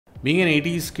Being an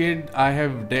 80s kid, I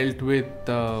have dealt with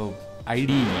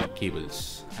ID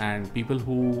cables, and people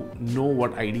who know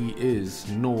what ID is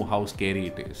know how scary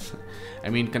it is. I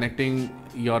mean, connecting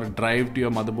your drive to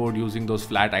your motherboard using those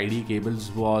flat ID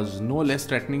cables was no less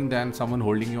threatening than someone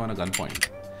holding you on a gunpoint.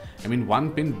 I mean,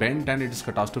 one pin bent and it is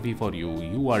catastrophe for you.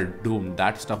 You are doomed.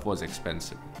 That stuff was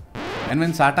expensive. And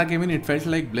when SATA came in, it felt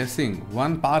like blessing.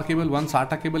 One power cable, one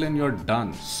SATA cable, and you're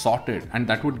done, sorted. And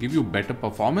that would give you better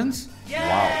performance. Yay!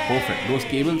 Wow, perfect. Those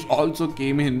cables also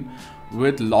came in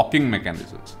with locking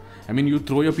mechanisms. I mean, you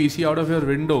throw your PC out of your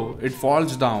window, it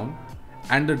falls down,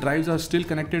 and the drives are still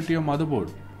connected to your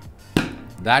motherboard.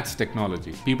 That's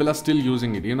technology. People are still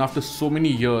using it. Even after so many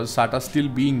years, SATA is still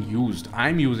being used.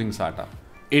 I'm using SATA.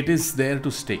 It is there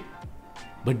to stay.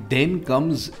 But then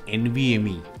comes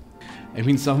NVMe. I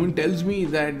mean, someone tells me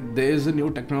that there is a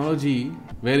new technology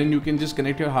wherein you can just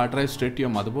connect your hard drive straight to your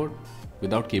motherboard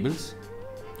without cables.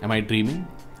 Am I dreaming?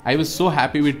 I was so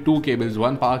happy with two cables,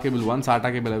 one power cable, one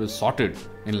SATA cable. I was sorted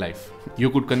in life. You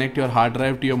could connect your hard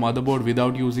drive to your motherboard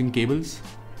without using cables.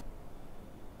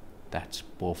 That's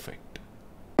perfect.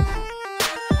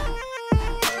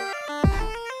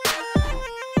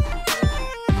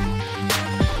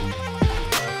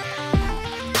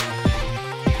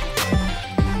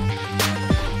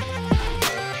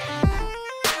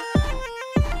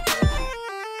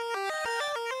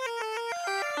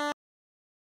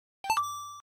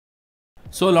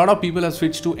 So a lot of people have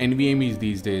switched to NVMEs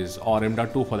these days, or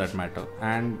M.2 for that matter,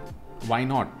 and why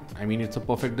not? I mean, it's a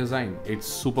perfect design. It's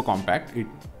super compact. It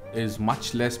is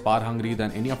much less power hungry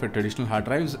than any of your traditional hard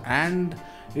drives, and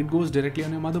it goes directly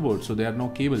on your motherboard, so there are no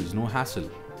cables, no hassle.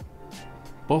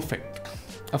 Perfect.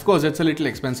 Of course, it's a little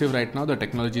expensive right now. The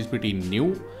technology is pretty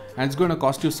new, and it's going to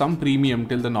cost you some premium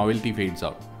till the novelty fades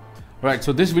out. Right,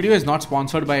 so this video is not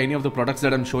sponsored by any of the products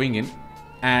that I'm showing in,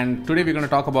 and today we're going to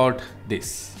talk about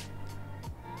this.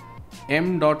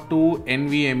 M.2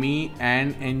 NVMe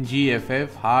and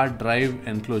NGFF hard drive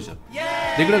enclosure.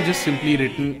 Yay! They could have just simply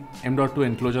written M.2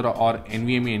 enclosure or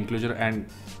NVMe enclosure and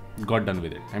got done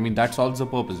with it. I mean, that solves the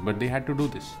purpose, but they had to do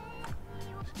this.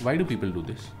 Why do people do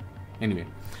this? Anyway,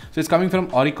 so it's coming from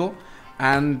Orico,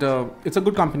 and it's a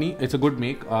good company. It's a good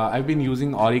make. I've been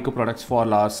using Orico products for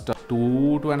last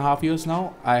 2.5 years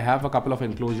now. I have a couple of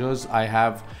enclosures. I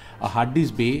have a hard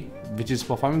disk bay, which is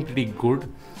performing pretty good.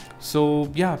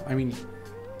 So yeah, I mean,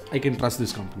 I can trust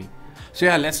this company. So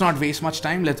yeah, let's not waste much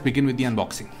time. Let's begin with the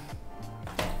unboxing.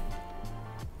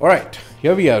 All right,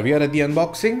 here we are. We are at the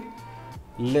unboxing.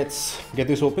 Let's get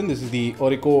this open. This is the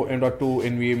Orico M.2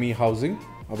 NVMe housing,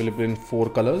 available in 4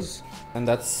 colors. And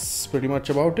that's pretty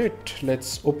much about it.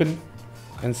 Let's open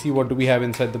and see what do we have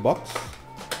inside the box.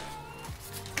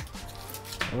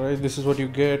 All right, this is what you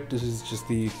get. This is just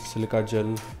the silica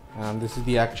gel, and this is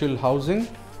the actual housing.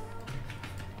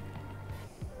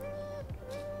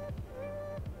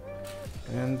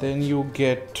 And then you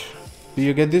get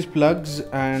these plugs,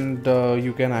 and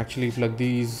you can actually plug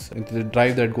these into the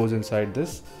drive that goes inside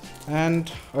this,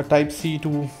 and a type C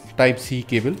to type C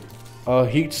cable, a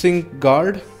heatsink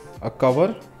guard, a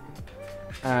cover,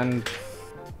 and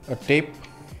a tape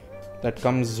that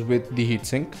comes with the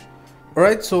heatsink.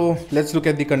 Alright, so let's look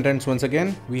at the contents once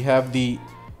again. We have the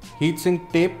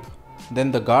heatsink tape,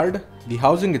 then the guard, the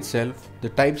housing itself, the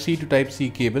type C to type C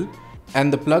cable,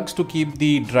 and the plugs to keep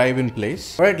the drive in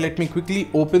place. Alright, let me quickly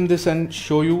open this and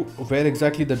show you where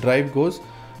exactly the drive goes.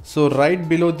 So right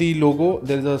below the logo,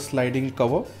 there is a sliding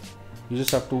cover. You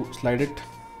just have to slide it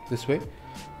this way.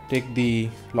 Take the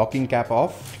locking cap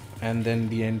off, and then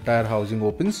the entire housing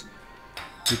opens.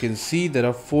 You can see there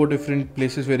are 4 different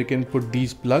places where you can put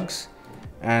these plugs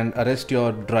and arrest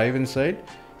your drive inside.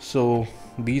 So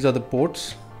these are the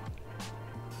ports,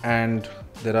 and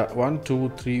there are 1,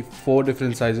 2, 3, 4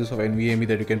 different sizes of NVMe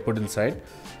that you can put inside.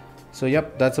 So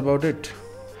yep, that's about it.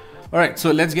 Alright, so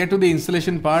let's get to the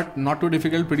installation part. Not too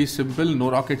difficult, pretty simple,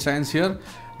 no rocket science here.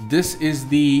 This is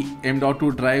the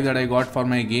M.2 drive that I got for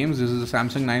my games. This is a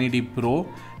Samsung 980 Pro,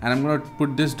 and I'm going to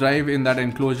put this drive in that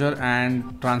enclosure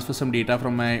and transfer some data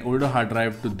from my older hard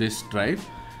drive to this drive.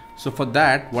 So for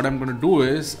that, what I'm going to do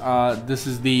is, this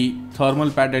is the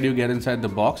thermal pad that you get inside the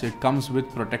box. It comes with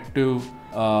protective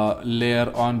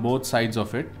layer on both sides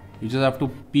of it. You just have to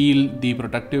peel the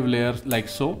protective layer like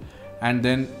so, and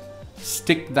then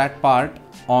stick that part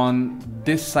on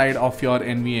this side of your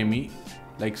NVMe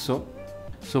like so.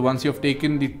 So once you've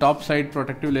taken the top side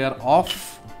protective layer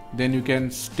off, then you can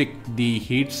stick the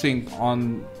heatsink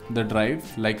on the drive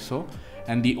like so,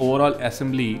 and the overall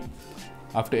assembly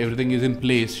after everything is in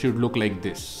place should look like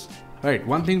this. Right,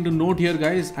 one thing to note here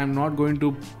guys, I'm not going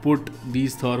to put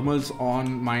these thermals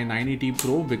on my 980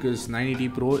 Pro because 980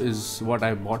 Pro is what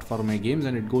I bought for my games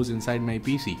and it goes inside my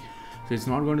PC. So it's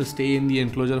not going to stay in the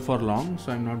enclosure for long,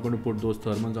 so I'm not going to put those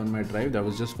thermals on my drive. That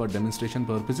was just for demonstration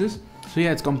purposes. So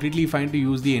yeah, it's completely fine to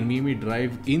use the NVMe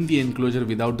drive in the enclosure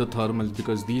without the thermals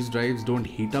because these drives don't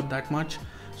heat up that much.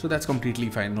 So that's completely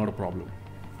fine, not a problem.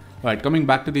 Alright, coming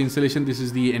back to the installation, this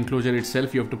is the enclosure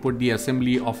itself. You have to put the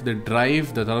assembly of the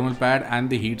drive, the thermal pad and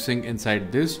the heatsink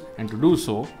inside this. And to do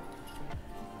so,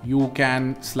 you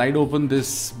can slide open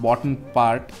this bottom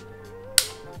part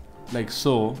like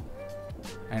so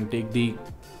and take the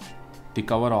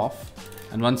cover off.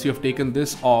 And once you have taken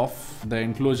this off, the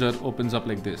enclosure opens up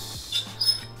like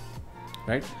this.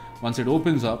 Right? Once it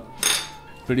opens up,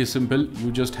 pretty simple.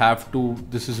 You just have to,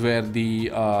 this is where the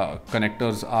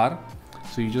connectors are.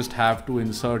 So you just have to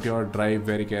insert your drive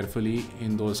very carefully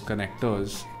in those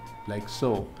connectors like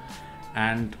so,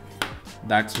 and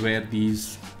that's where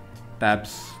these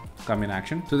tabs come in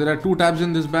action. So there are two tabs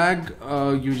in this bag.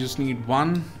 You just need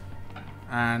one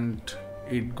and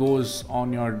it goes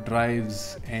on your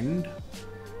drive's end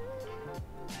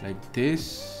like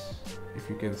this, if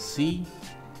you can see,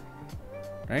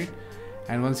 right?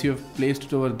 And once you have placed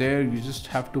it over there, you just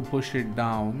have to push it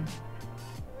down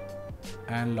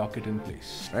and lock it in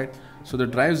place, right? So the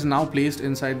drive is now placed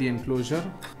inside the enclosure.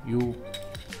 You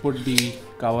put the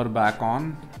cover back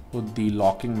on, put the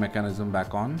locking mechanism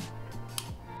back on.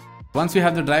 Once you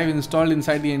have the drive installed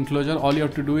inside the enclosure, all you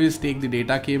have to do is take the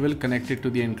data cable, connect it to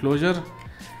the enclosure,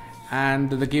 and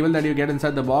the cable that you get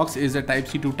inside the box is a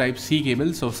Type-C to Type-C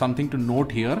cable. So something to note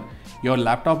here, your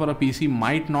laptop or a PC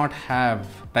might not have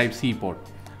Type-C port.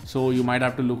 So you might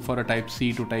have to look for a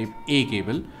Type-C to Type-A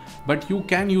cable. But you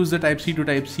can use the Type-C to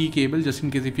Type-C cable just in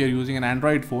case if you're using an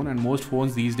Android phone, and most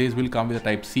phones these days will come with a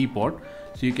Type-C port.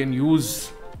 So you can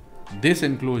use this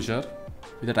enclosure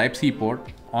with a Type-C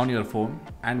port on your phone.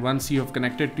 And once you have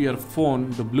connected to your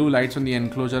phone, the blue lights on the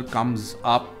enclosure comes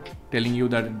up telling you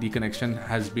that the connection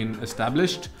has been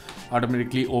established.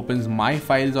 Automatically opens my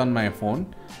files on my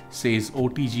phone, says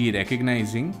OTG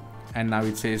recognizing. And now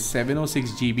it says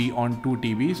 706 GB on 2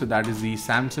 TB. So that is the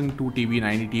Samsung 2 TB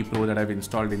 980 Pro that I've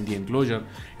installed in the enclosure.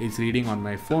 It's reading on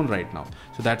my phone right now.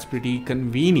 So that's pretty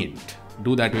convenient.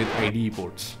 Do that with IDE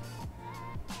ports.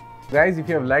 Guys, if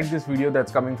you have liked this video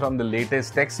that's coming from the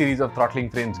latest tech series of Throttling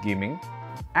Frames Gaming,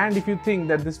 and if you think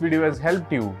that this video has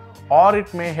helped you or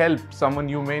it may help someone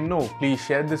you may know, please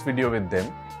share this video with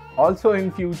them. Also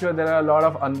in future, there are a lot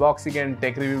of unboxing and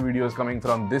tech review videos coming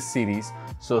from this series.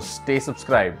 So stay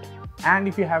subscribed. And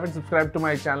if you haven't subscribed to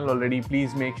my channel already,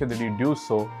 please make sure that you do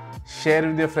so. Share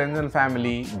with your friends and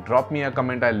family. Drop me a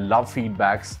comment. I love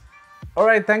feedbacks.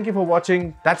 Alright, thank you for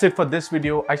watching. That's it for this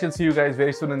video. I shall see you guys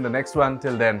very soon in the next one.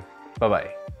 Till then, bye-bye.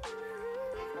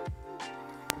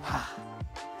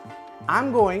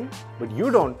 I'm going, but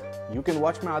you don't. You can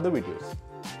watch my other videos.